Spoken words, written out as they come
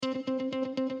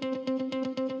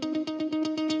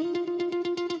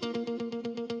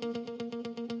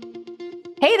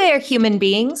Hey there, human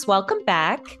beings. Welcome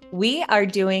back. We are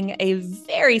doing a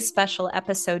very special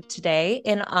episode today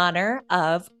in honor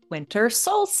of winter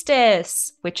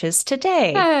solstice, which is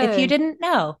today, if you Hey. didn't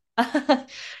know.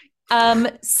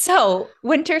 So,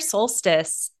 winter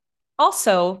solstice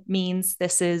also means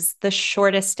this is the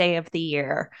shortest day of the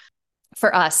year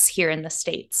for us here in the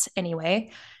States,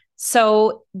 anyway.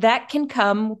 So that can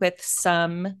come with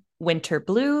some winter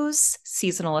blues,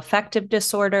 seasonal affective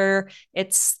disorder.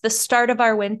 It's the start of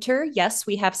our winter. Yes,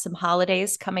 we have some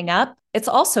holidays coming up. It's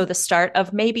also the start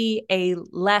of maybe a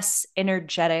less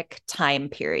energetic time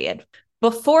period.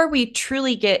 Before we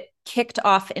truly get kicked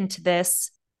off into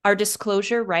this, our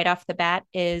disclosure right off the bat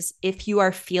is if you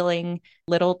are feeling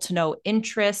little to no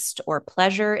interest or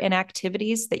pleasure in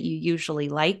activities that you usually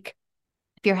like,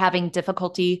 if you're having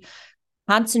difficulty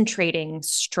concentrating,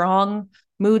 strong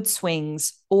mood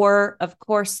swings, or, of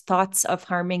course, thoughts of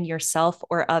harming yourself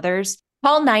or others,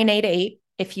 call 988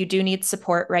 if you do need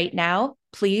support right now.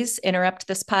 Please interrupt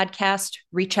this podcast,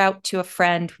 reach out to a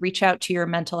friend, reach out to your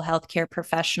mental health care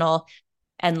professional,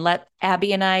 and let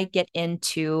Abby and I get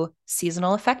into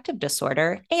seasonal affective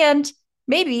disorder and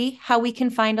maybe how we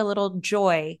can find a little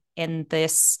joy in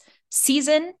this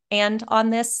season and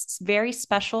on this very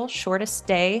special shortest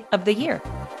day of the year.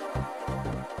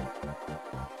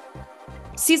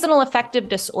 Seasonal affective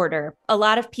disorder. A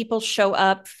lot of people show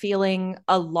up feeling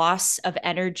a loss of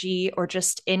energy or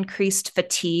just increased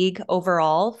fatigue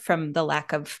overall from the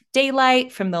lack of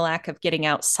daylight, from the lack of getting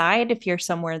outside if you're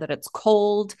somewhere that it's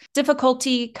cold.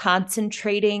 Difficulty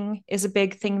concentrating is a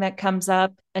big thing that comes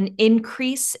up. An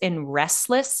increase in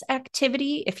restless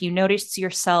activity. If you notice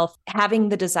yourself having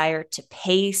the desire to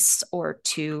pace or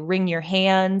to wring your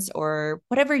hands or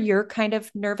whatever your kind of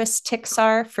nervous tics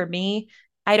are, for me,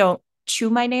 I don't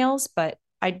chew my nails, but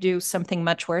I do something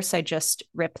much worse. I just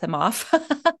rip them off.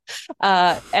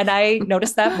 And I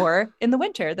notice that more in the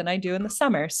winter than I do in the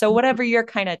summer. So, whatever your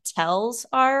kind of tells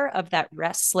are of that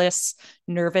restless,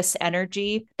 nervous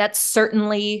energy, that's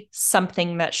certainly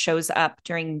something that shows up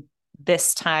during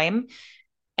this time.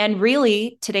 And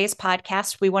really, today's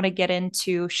podcast, we want to get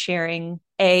into sharing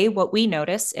A, what we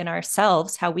notice in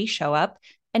ourselves, how we show up,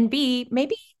 and B,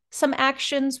 maybe some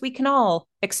actions we can all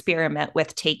experiment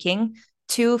with taking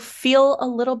to feel a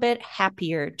little bit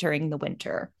happier during the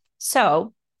winter.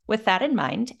 So, with that in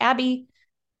mind, Abby,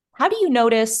 how do you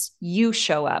notice you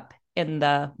show up in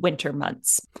the winter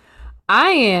months?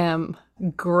 I am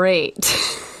great.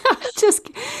 Just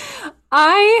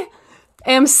I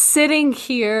am sitting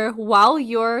here while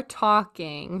you're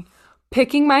talking,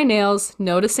 picking my nails,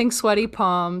 noticing sweaty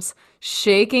palms,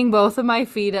 shaking both of my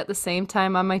feet at the same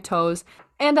time on my toes.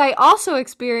 And I also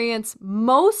experience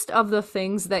most of the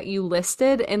things that you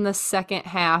listed in the second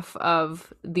half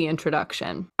of the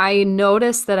introduction. I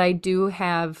notice that I do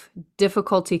have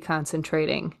difficulty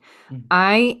concentrating.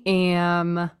 I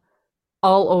am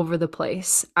all over the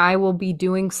place. I will be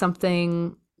doing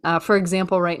something. For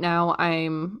example, right now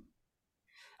I'm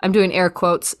doing air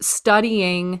quotes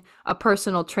studying a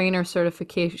personal trainer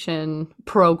certification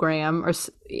program, or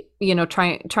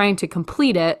trying to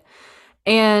complete it.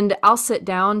 And I'll sit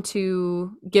down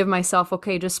to give myself,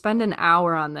 okay, just spend an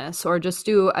hour on this, or just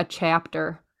do a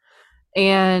chapter.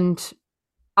 And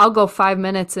I'll go 5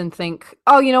 minutes and think,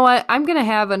 oh, you know what? I'm gonna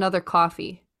have another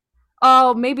coffee.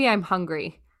 Oh, maybe I'm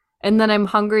hungry. And then I'm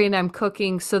hungry and I'm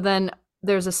cooking. So then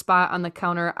there's a spot on the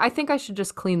counter. I think I should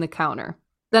just clean the counter.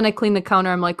 Then I clean the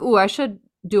counter. I'm like, ooh, I should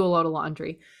do a load of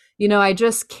laundry. I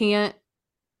just can't.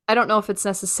 I don't know if it's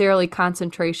necessarily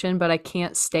concentration, but I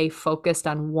can't stay focused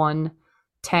on one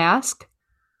task.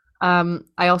 I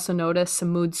also notice some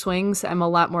mood swings. I'm a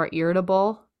lot more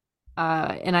irritable.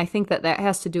 And I think that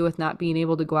has to do with not being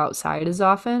able to go outside as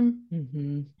often.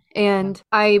 Mm-hmm. And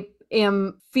I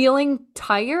am feeling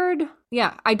tired.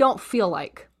 Yeah, I don't feel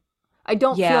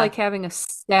Yeah. like having a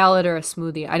salad or a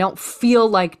smoothie. I don't feel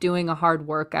like doing a hard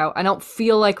workout. I don't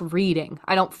feel like reading.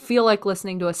 I don't feel like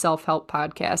listening to a self-help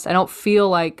podcast. I don't feel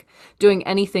like doing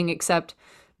anything except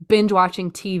binge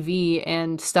watching TV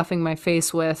and stuffing my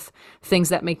face with things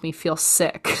that make me feel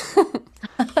sick.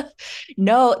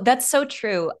 No, that's so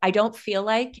true. I don't feel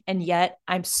like, and yet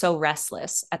I'm so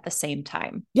restless at the same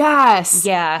time. Yes.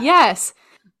 Yeah. Yes.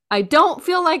 I don't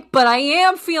feel like, but I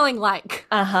am feeling like.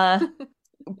 Uh-huh.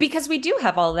 Because we do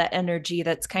have all that energy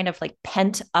that's kind of like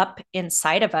pent up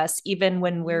inside of us, even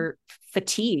when we're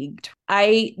fatigued.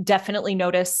 I definitely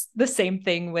notice the same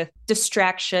thing with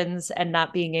distractions and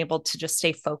not being able to just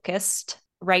stay focused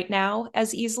right now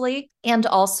as easily. And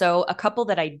also, a couple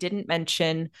that I didn't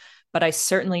mention, but I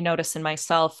certainly notice in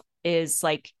myself is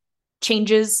like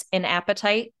Changes in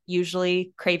appetite,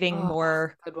 usually craving Oh,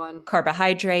 more good one.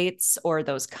 carbohydrates or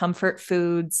those comfort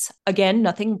foods. Again,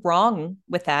 nothing wrong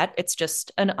with that. It's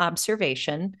just an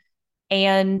observation.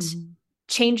 And Mhm.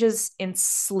 changes in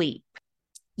sleep.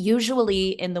 Usually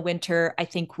in the winter, I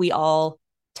think we all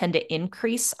tend to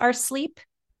increase our sleep.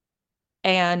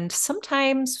 And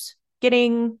sometimes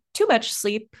getting too much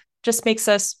sleep just makes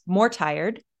us more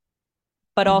tired,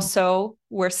 but Mhm. also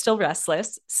we're still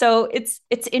restless. So it's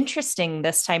interesting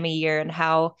this time of year and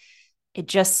how it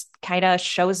just kind of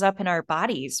shows up in our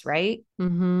bodies, right?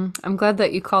 I'm glad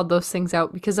that you called those things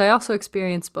out because I also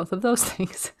experienced both of those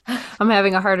things. I'm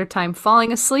having a harder time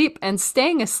falling asleep and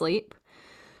staying asleep.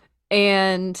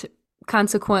 And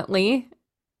consequently,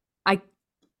 I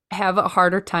have a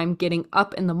harder time getting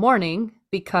up in the morning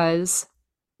because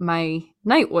my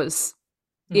night was,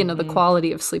 the Mm-hmm.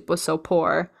 quality of sleep was so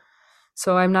poor.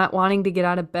 So I'm not wanting to get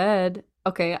out of bed.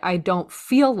 Okay, I don't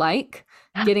feel like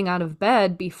getting out of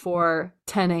bed before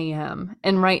 10 a.m.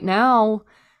 And right now,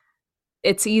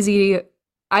 it's easy.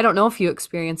 I don't know if you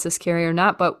experience this, Carrie, or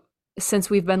not, but since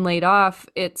we've been laid off,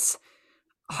 it's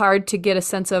hard to get a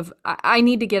sense of I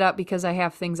need to get up because I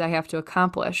have things I have to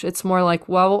accomplish. It's more like,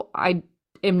 well, I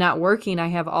am not working. I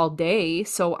have all day,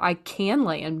 so I can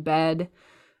lay in bed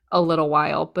a little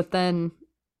while, but then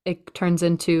it turns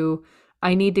into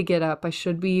I need to get up. I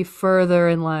should be further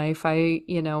in life.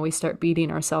 We start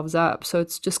beating ourselves up. So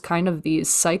it's just kind of these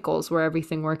cycles where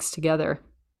everything works together.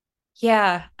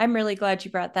 Yeah, I'm really glad you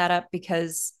brought that up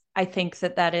because I think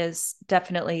that that is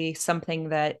definitely something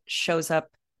that shows up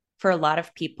for a lot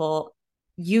of people.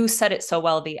 You said it so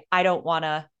well, the I don't want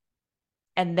to,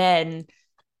 and then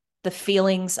the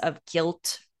feelings of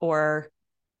guilt or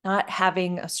not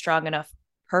having a strong enough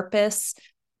purpose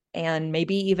and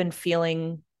maybe even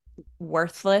feeling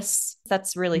worthless.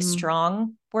 That's a really Mm.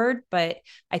 strong word, but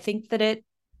I think that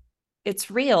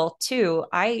it's real too.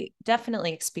 I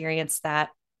definitely experienced that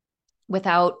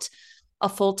without a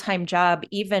full-time job,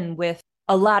 even with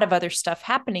a lot of other stuff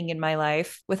happening in my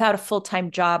life. Without a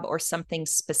full-time job or something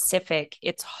specific,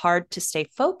 it's hard to stay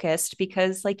focused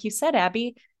because, like you said,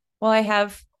 Abby, well, I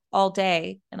have all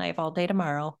day and I have all day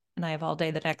tomorrow and I have all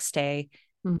day the next day,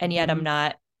 and yet I'm Mhm.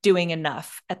 not doing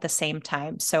enough at the same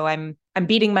time. So I'm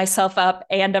beating myself up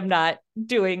and I'm not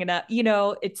doing enough.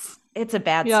 It's a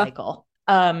bad Yeah, cycle.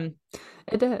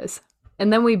 it is.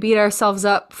 And then we beat ourselves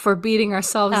up for beating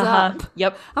ourselves Uh-huh. up.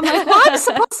 Yep. I'm like, well, I'm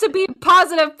supposed to be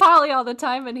positive Polly all the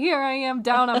time, and here I am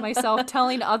down on myself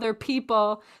telling other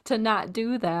people to not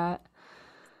do that.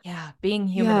 Yeah, being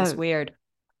human is Yeah. weird.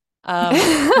 Um,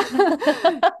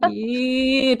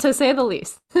 Yeah, to say the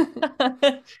least.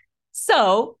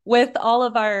 so, with all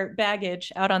of our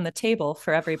baggage out on the table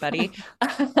for everybody,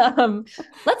 um,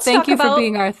 let's Thank talk you for about.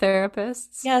 being our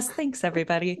therapists. Yes, thanks,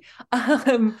 everybody.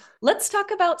 Let's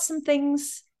talk about some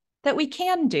things that we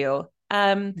can do.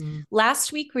 Mm.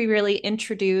 Last week, we really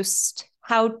introduced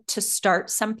how to start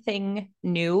something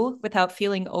new without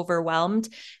feeling overwhelmed.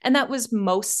 And that was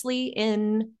mostly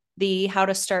in the how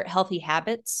to start healthy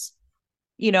habits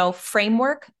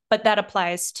framework, but that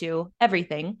applies to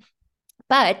everything.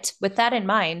 But with that in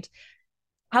mind,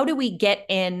 how do we get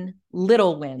in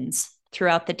little wins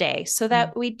throughout the day so Mm.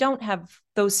 that we don't have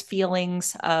those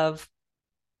feelings of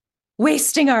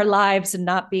wasting our lives and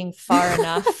not being far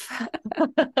enough?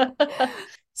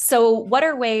 So, what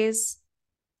are ways,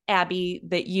 Abby,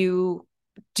 that you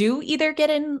do either get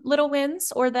in little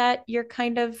wins or that you're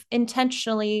kind of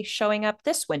intentionally showing up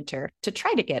this winter to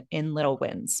try to get in little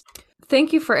wins?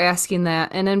 Thank you for asking that.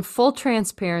 And in full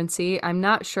transparency, I'm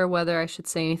not sure whether I should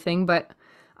say anything, but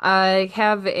I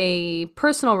have a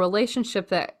personal relationship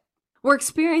that we're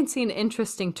experiencing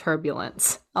interesting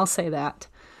turbulence. I'll say that.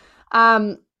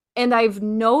 Um, and I've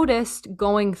noticed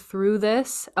going through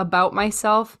this about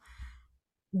myself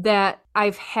that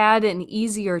I've had an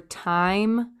easier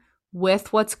time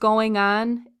with what's going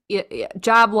on.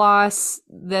 Job loss,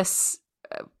 this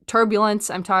turbulence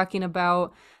I'm talking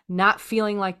about, not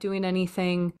feeling like doing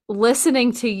anything,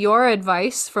 listening to your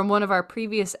advice from one of our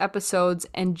previous episodes,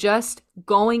 and just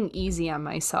going easy on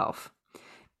myself.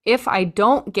 If I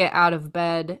don't get out of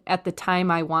bed at the time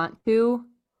I want to,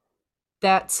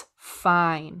 that's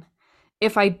fine.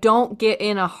 If I don't get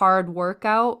in a hard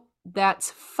workout, that's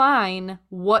fine.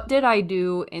 What did I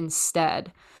do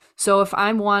instead? So if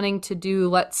I'm wanting to do,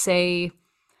 let's say,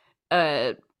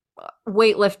 a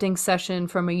weightlifting session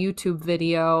from a YouTube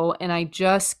video and I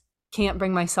just can't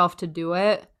bring myself to do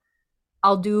it,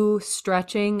 I'll do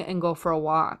stretching and go for a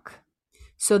walk.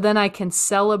 So then I can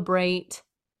celebrate,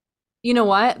 you know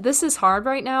what? This is hard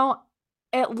right now.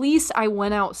 At least I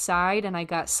went outside and I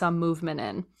got some movement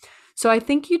in. So I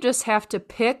think you just have to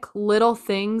pick little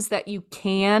things that you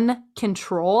can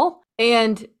control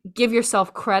and give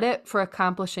yourself credit for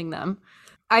accomplishing them.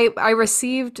 I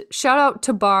received, shout out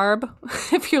to Barb,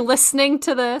 if you're listening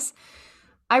to this.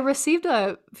 I received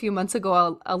a few months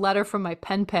ago a letter from my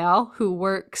pen pal who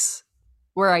works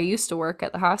where I used to work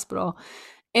at the hospital.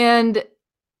 And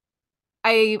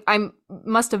I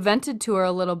must have vented to her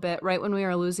a little bit right when we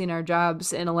were losing our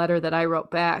jobs in a letter that I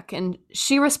wrote back. And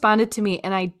she responded to me,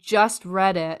 and I just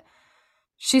read it.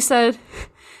 She said,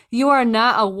 "You are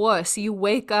not a wuss. You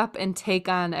wake up and take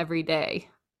on every day."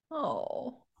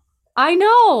 Oh, I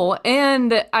know.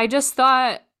 And I just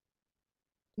thought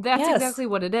that's yes, exactly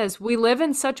what it is. We live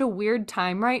in such a weird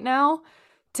time right now.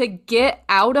 To get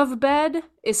out of bed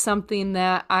is something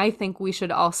that I think we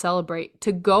should all celebrate.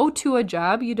 To go to a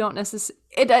job, you don't necessarily,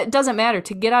 it doesn't matter.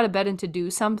 To get out of bed and to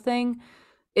do something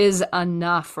is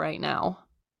enough right now.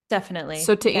 definitely.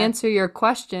 So to Yeah. answer your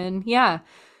question, yeah,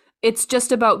 it's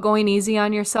just about going easy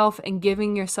on yourself and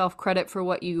giving yourself credit for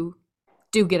what you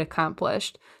do get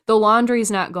accomplished. The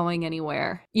laundry's not going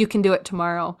anywhere. You can do it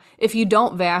tomorrow. If you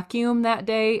don't vacuum that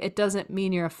day, it doesn't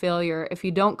mean you're a failure. If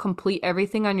you don't complete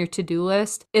everything on your to-do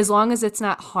list, as long as it's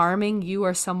not harming you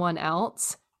or someone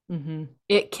else, Mm-hmm.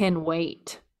 it can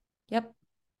wait. Yep.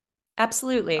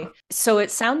 Absolutely. So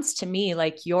it sounds to me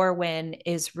like your win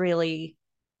is really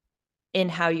in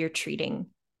how you're treating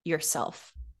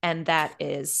yourself. And that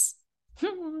is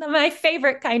my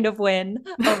favorite kind of win.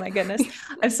 Oh my goodness.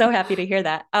 I'm so happy to hear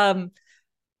that.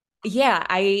 Yeah,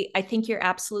 I think you're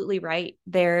absolutely right.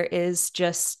 There is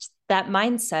just that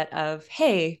mindset of,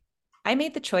 hey, I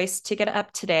made the choice to get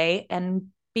up today and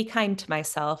be kind to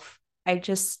myself.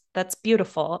 That's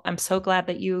beautiful. I'm so glad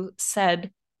that you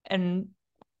said and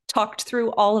talked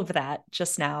through all of that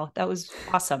just now. That was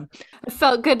awesome. It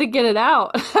felt good to get it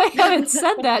out. I haven't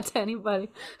said that to anybody.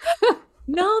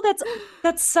 No,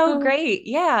 that's so great.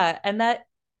 Yeah, and that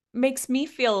makes me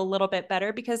feel a little bit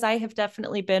better because I have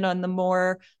definitely been on the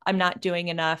more I'm not doing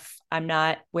enough, I'm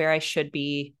not where I should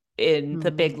be in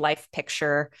the Mhm. big life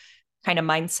picture kind of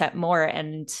mindset more,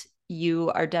 and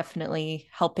you are definitely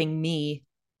helping me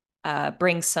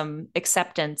bring some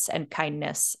acceptance and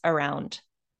kindness around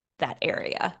that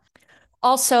area.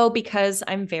 Also, because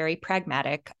I'm very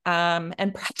pragmatic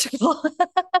and practical,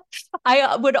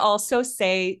 I would also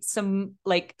say some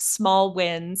like small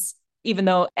wins, even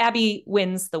though Abby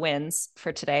wins the wins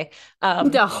for today.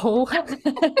 No.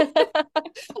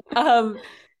 um,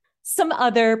 some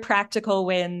other practical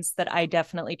wins that I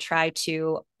definitely try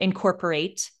to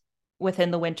incorporate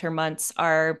within the winter months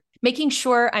are making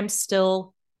sure I'm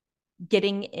still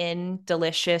getting in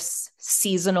delicious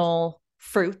seasonal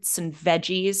fruits and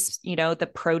veggies, the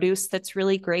produce that's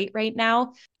really great right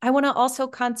now. I want to also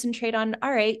concentrate on,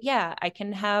 all right, yeah, I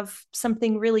can have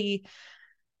something really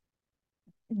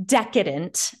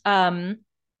decadent and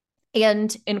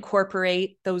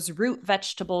incorporate those root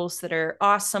vegetables that are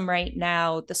awesome right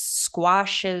now. The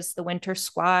squashes, the winter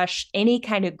squash, any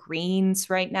kind of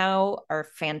greens right now are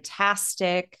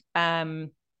fantastic.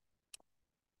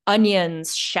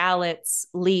 Onions, shallots,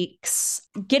 leeks,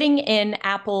 getting in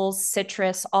apples,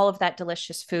 citrus, all of that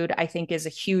delicious food, I think is a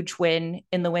huge win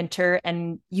in the winter.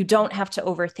 And you don't have to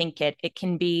overthink it. It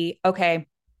can be, okay,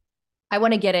 I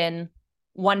want to get in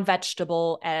one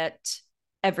vegetable at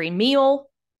every meal,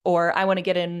 or I want to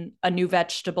get in a new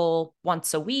vegetable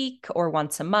once a week or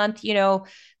once a month,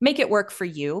 make it work for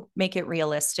you, make it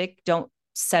realistic. Don't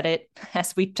set it,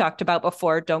 as we talked about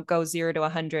before, don't go 0 to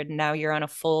 100 and now you're on a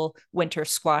full winter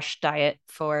squash diet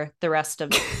for the rest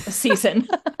of the season.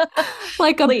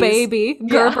 Like a Please. baby,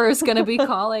 Yeah. Gerber's gonna be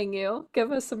calling you.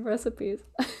 Give us some recipes.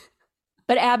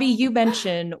 But Abby, you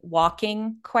mentioned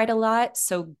walking quite a lot.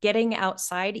 So getting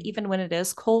outside, even when it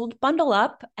is cold, bundle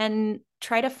up and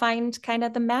try to find kind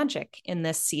of the magic in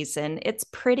this season. It's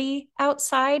pretty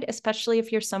outside, especially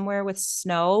if you're somewhere with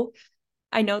snow.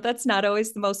 I know that's not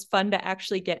always the most fun to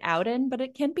actually get out in, but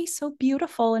it can be so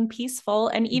beautiful and peaceful.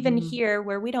 And even Mhm. here,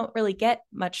 where we don't really get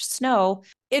much snow,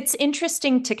 it's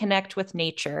interesting to connect with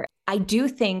nature. I do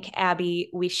think, Abby,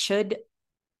 we should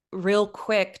real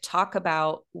quick talk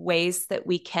about ways that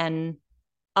we can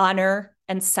honor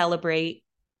and celebrate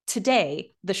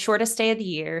today, the shortest day of the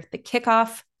year, the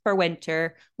kickoff for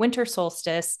winter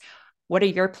solstice. What are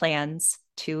your plans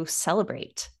to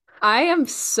celebrate? I am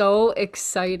so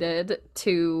excited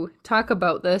to talk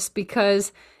about this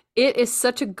because it is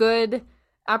such a good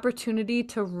opportunity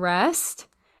to rest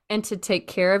and to take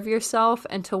care of yourself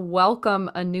and to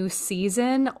welcome a new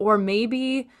season, or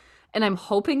maybe, and I'm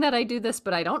hoping that I do this,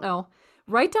 but I don't know,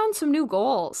 write down some new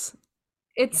goals.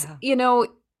 It's, Yeah.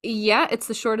 Yeah, it's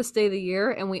the shortest day of the year,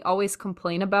 and we always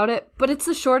complain about it, but it's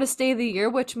the shortest day of the year,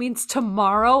 which means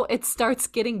tomorrow it starts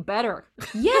getting better, which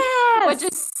Yes.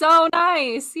 is so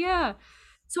nice. Yeah.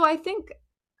 So I think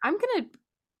I'm gonna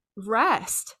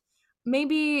rest.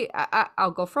 Maybe I'll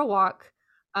go for a walk.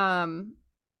 Um,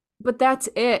 but that's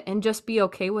it, and just be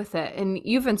okay with it. And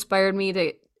you've inspired me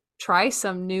to try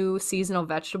some new seasonal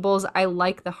vegetables. I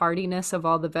like the hardiness of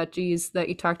all the veggies that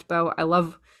you talked about. I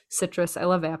love citrus. I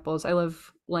love apples. I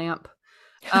love lamp.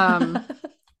 Um,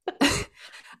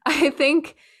 I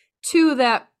think too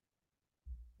that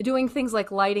doing things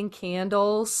like lighting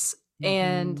candles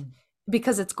and Mhm.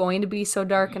 because it's going to be so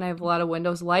dark and I have a lot of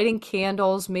windows, lighting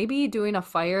candles, maybe doing a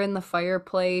fire in the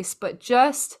fireplace, but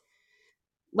just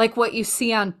like what you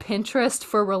see on Pinterest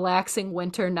for relaxing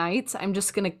winter nights, I'm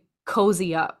just going to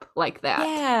cozy up like that.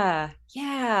 Yeah.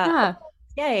 Yeah. Yeah. Oh,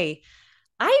 yay.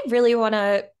 I really want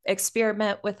to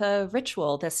experiment with a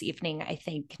ritual this evening, I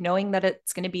think, knowing that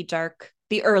it's going to be dark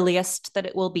the earliest that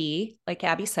it will be. Like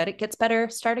Abby said, it gets better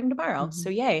starting tomorrow. So,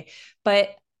 Mhm. yay.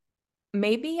 But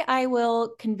maybe I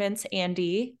will convince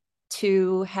Andy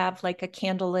to have like a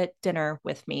candlelit dinner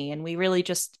with me. And we really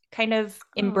just kind of Oh,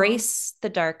 embrace the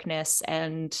darkness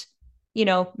and,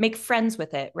 make friends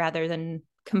with it rather than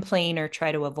complain or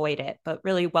try to avoid it, but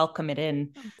really welcome it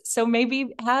in. So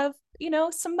maybe have,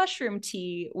 some mushroom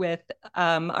tea with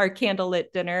our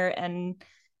candlelit dinner. And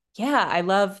yeah, I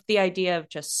love the idea of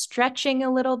just stretching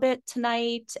a little bit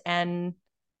tonight and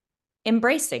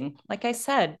embracing, like I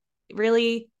said,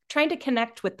 really trying to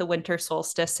connect with the winter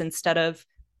solstice instead of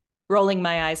rolling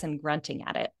my eyes and grunting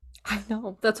at it. I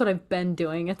know. That's what I've been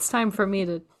doing. It's time for me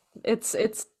to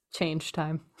it's change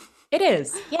time. It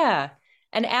is. Yeah.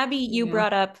 And Abby, you Yeah.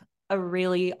 brought up a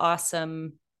really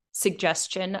awesome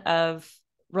suggestion of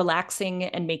relaxing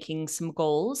and making some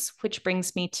goals, which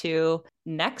brings me to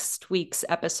next week's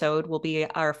episode will be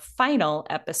our final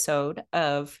episode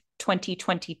of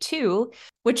 2022,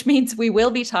 which means we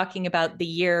will be talking about the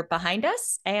year behind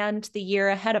us and the year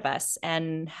ahead of us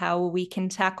and how we can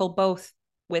tackle both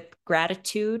with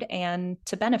gratitude and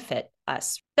to benefit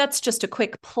us. That's just a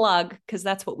quick plug because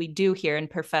that's what we do here in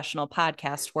professional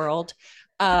podcast world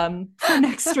for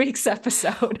next week's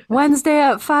episode. Wednesday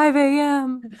at 5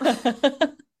 a.m.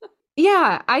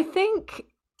 Yeah, I think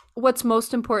what's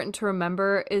most important to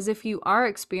remember is if you are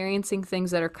experiencing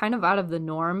things that are kind of out of the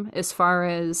norm as far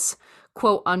as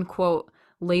quote unquote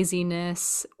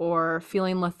laziness or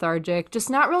feeling lethargic, just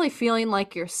not really feeling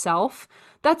like yourself,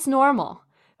 that's normal.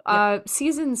 Yep.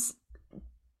 Seasons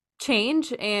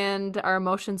change and our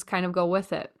emotions kind of go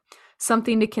with it.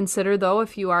 Something to consider though,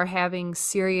 if you are having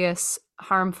serious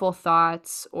harmful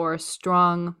thoughts or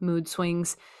strong mood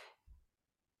swings,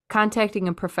 contacting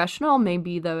a professional may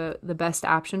be the best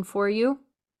option for you.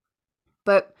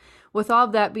 But with all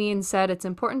of that being said, it's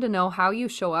important to know how you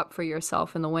show up for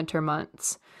yourself in the winter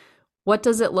months. What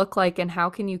does it look like, and how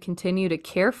can you continue to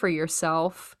care for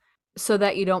yourself so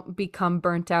that you don't become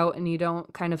burnt out and you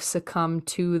don't kind of succumb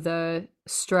to the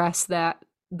stress that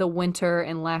the winter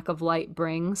and lack of light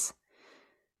brings?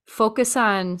 Focus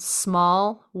on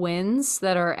small wins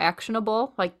that are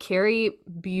actionable, like Carrie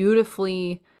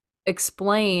beautifully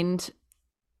explained.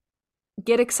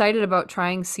 Get excited about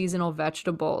trying seasonal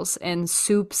vegetables and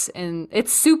soups, and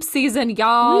it's soup season, Woo!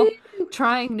 y'all.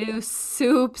 Trying new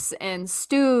soups and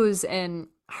stews and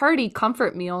hearty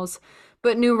comfort meals,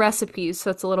 but new recipes,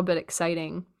 so it's a little bit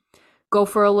exciting. Go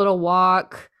for a little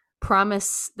walk.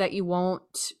 Promise that you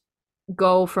won't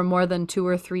go for more than 2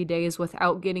 or 3 days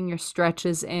without getting your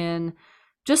stretches in.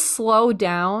 Just slow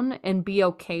down and be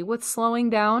okay with slowing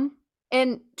down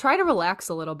and try to relax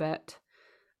a little bit.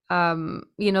 The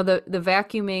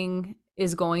vacuuming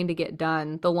is going to get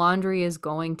done. The laundry is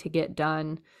going to get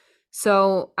done.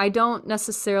 So I don't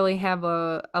necessarily have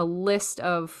a list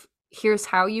of here's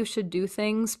how you should do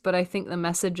things, but I think the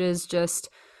message is just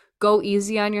go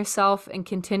easy on yourself and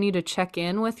continue to check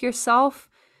in with yourself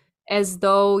as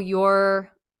though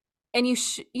you're and you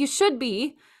should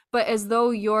be, but as though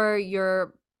you're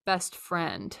your best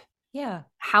friend. Yeah.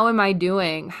 How am I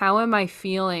doing? How am I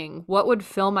feeling? What would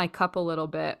fill my cup a little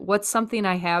bit? What's something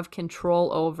I have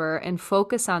control over? And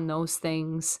focus on those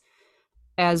things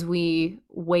as we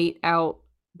wait out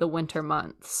the winter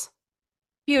months.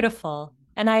 Beautiful.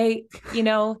 And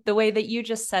the way that you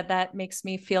just said that makes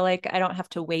me feel like I don't have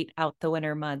to wait out the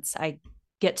winter months. I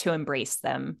get to embrace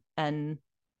them. And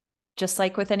just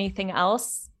like with anything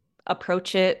else,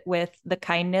 approach it with the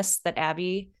kindness that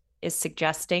Abby is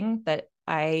suggesting, that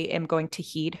I am going to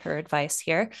heed her advice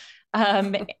here.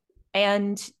 Um,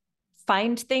 and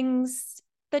find things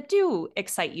that do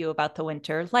excite you about the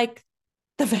winter, like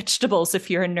the vegetables if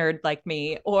you're a nerd like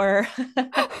me, or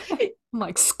I'm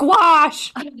like,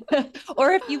 squash.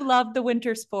 or if you love the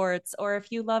winter sports, or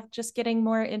if you love just getting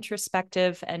more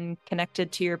introspective and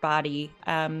connected to your body,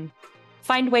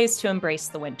 find ways to embrace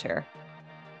the winter.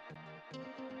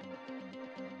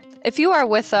 If you are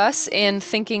with us in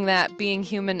thinking that being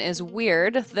human is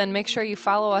weird, then make sure you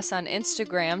follow us on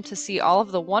Instagram to see all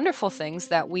of the wonderful things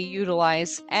that we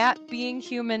utilize at Being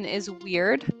Human is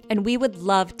Weird. And we would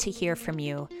love to hear from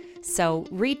you. So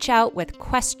reach out with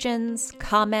questions,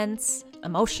 comments,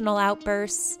 emotional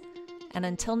outbursts. And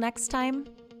until next time,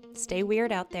 stay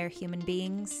weird out there, human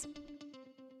beings.